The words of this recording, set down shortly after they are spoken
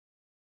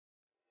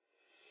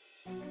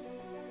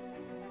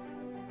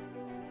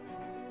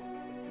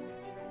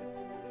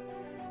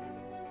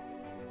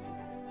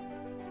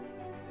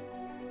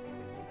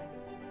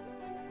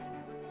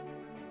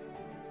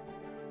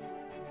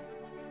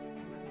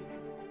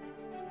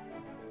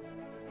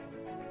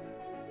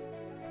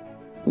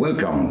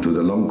Welcome to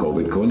the Long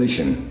COVID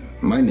Coalition.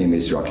 My name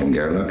is Leo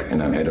Galland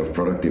and I'm Head of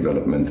Product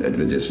Development at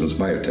Medicinals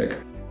Biotech.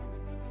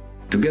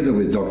 Together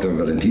with Dr.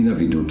 Valentina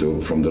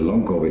Viduto from the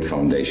Long COVID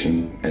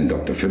Foundation and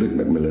Dr. Philip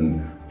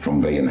McMillan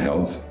from Bayer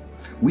Health,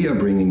 we are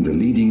bringing the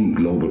leading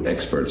global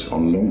experts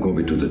on long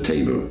COVID to the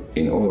table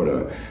in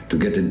order to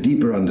get a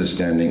deeper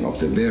understanding of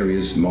the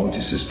various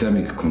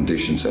multisystemic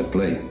conditions at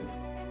play.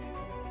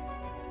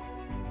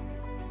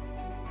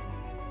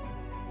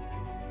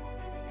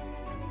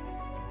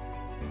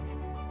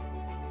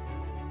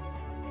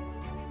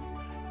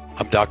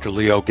 I'm Dr.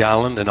 Leo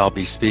Galland, and I'll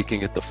be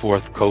speaking at the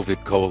 4th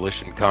COVID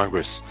Coalition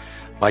Congress.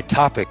 My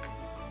topic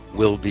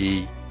will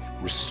be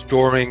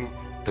restoring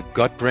the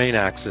gut-brain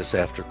axis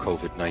after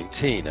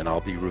COVID-19, and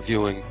I'll be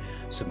reviewing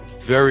some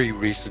very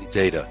recent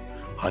data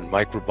on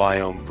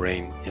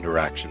microbiome-brain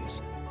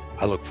interactions.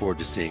 I look forward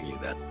to seeing you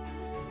then.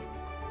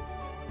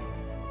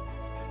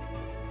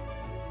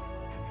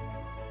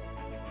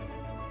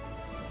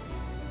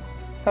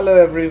 Hello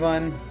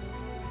everyone.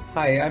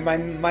 Hi,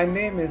 my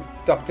name is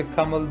Dr.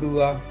 Kamal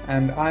Dua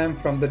and I am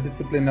from the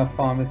discipline of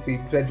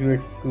Pharmacy,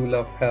 Graduate School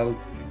of Health,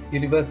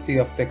 University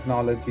of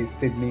Technology,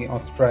 Sydney,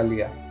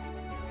 Australia.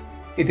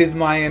 It is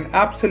an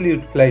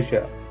absolute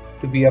pleasure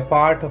to be a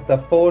part of the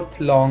 4th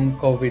Long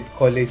COVID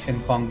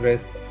Coalition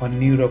Congress on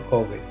Neuro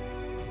Covid.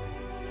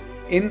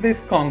 In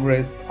this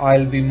Congress,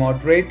 I'll be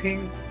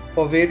moderating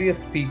for various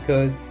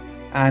speakers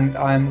and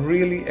I'm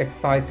really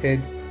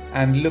excited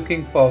and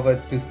looking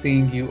forward to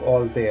seeing you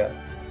all there.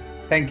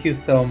 Thank you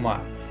so much.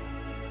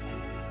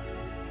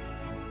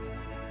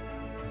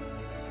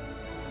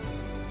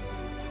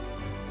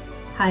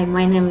 Hi,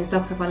 my name is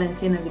Dr.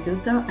 Valentina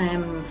Viduto. I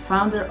am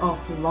founder of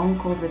Long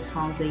COVID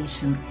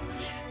Foundation.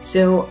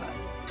 So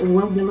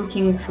we'll be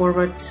looking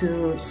forward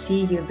to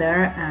see you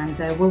there, and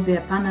I will be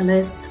a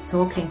panelist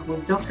talking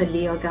with Dr.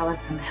 Leo Galland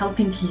and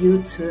helping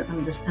you to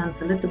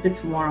understand a little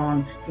bit more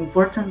on the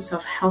importance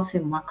of healthy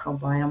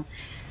microbiome.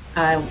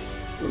 I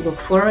look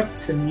forward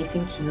to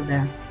meeting you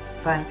there.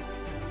 Bye.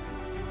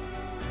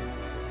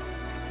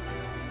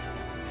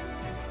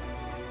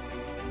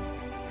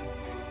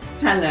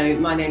 Hello,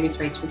 my name is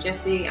Rachel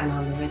Jesse and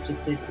I'm a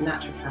registered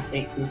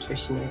naturopathic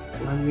nutritionist,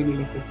 and I'm really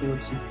looking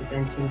forward to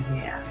presenting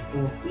here at the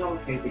 4th Long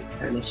COVID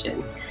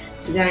Coalition.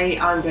 Today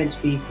I'm going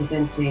to be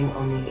presenting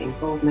on the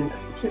involvement of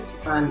the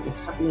tryptophan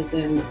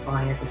metabolism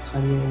via the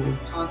kinase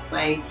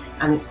pathway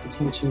and its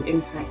potential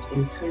impact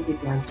in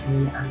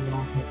COVID-19 and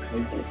long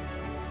COVID.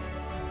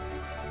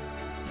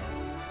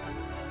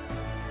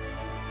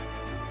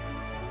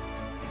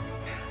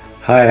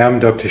 Hi, I'm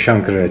Dr.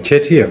 Shankara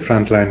Chetty, a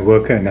frontline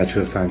worker and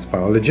natural science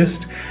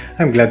biologist.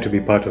 I'm glad to be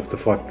part of the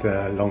 4th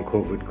Long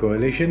COVID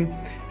Coalition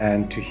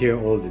and to hear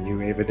all the new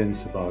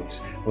evidence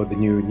about or the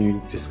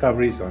new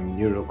discoveries on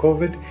Neuro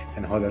COVID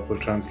and how that will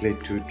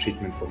translate to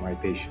treatment for my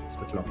patients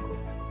with long COVID.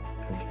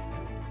 Thank you.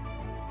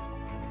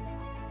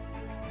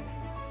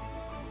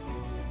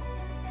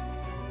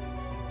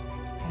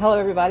 Hello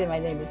everybody, my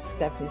name is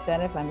Stephanie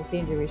Seneff. I'm a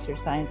senior research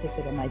scientist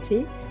at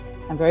MIT.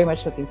 I'm very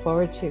much looking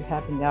forward to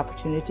having the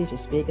opportunity to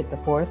speak at the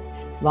 4th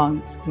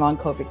Long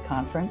COVID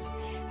Conference.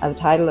 The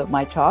title of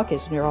my talk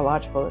is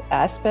Neurological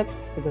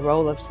Aspects of the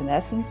Role of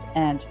Senescence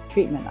and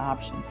Treatment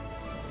Options.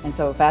 And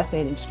so a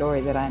fascinating story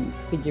that I'm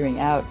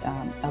figuring out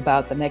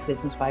about the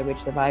mechanisms by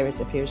which the virus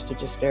appears to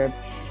disturb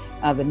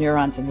the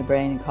neurons in the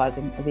brain and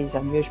causing these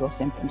unusual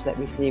symptoms that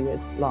we see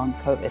with long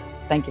COVID.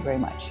 Thank you very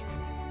much.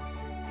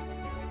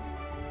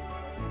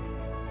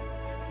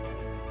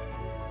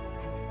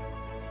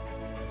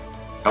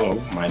 Hello,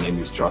 my name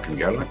is Leo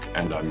Galland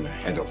and I'm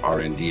Head of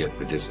R&D at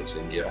Medicinals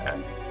India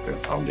and a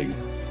founding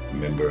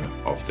member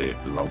of the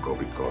Long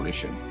COVID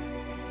Coalition.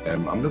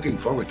 I'm looking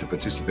forward to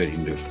participating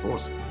in the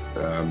 4th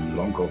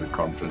Long COVID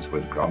Conference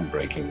with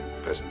groundbreaking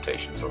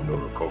presentations on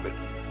Neuro COVID.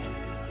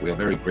 We are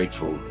very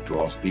grateful to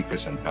all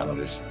speakers and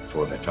panelists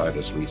for their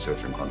tireless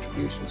research and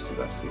contributions to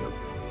that field.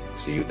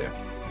 See you there.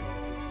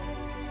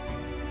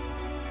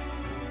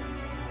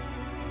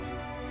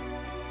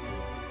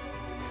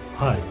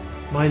 Hi.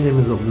 My name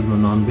is Abdul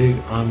Manan Beg.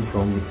 I'm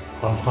from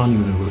Khan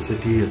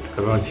University at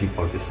Karachi,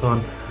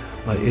 Pakistan.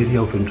 My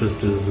area of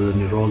interest is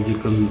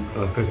neurological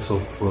effects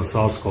of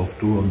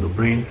SARS-CoV-2 on the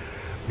brain.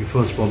 We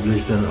first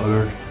published an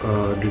alert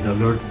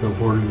the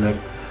world that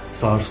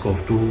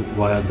SARS-CoV-2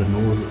 via the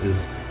nose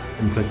is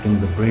infecting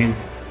the brain.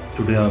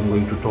 Today I'm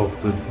going to talk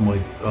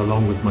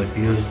along with my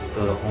peers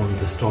on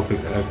this topic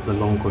at the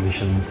Long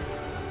Coalition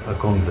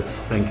Congress.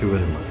 Thank you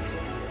very much.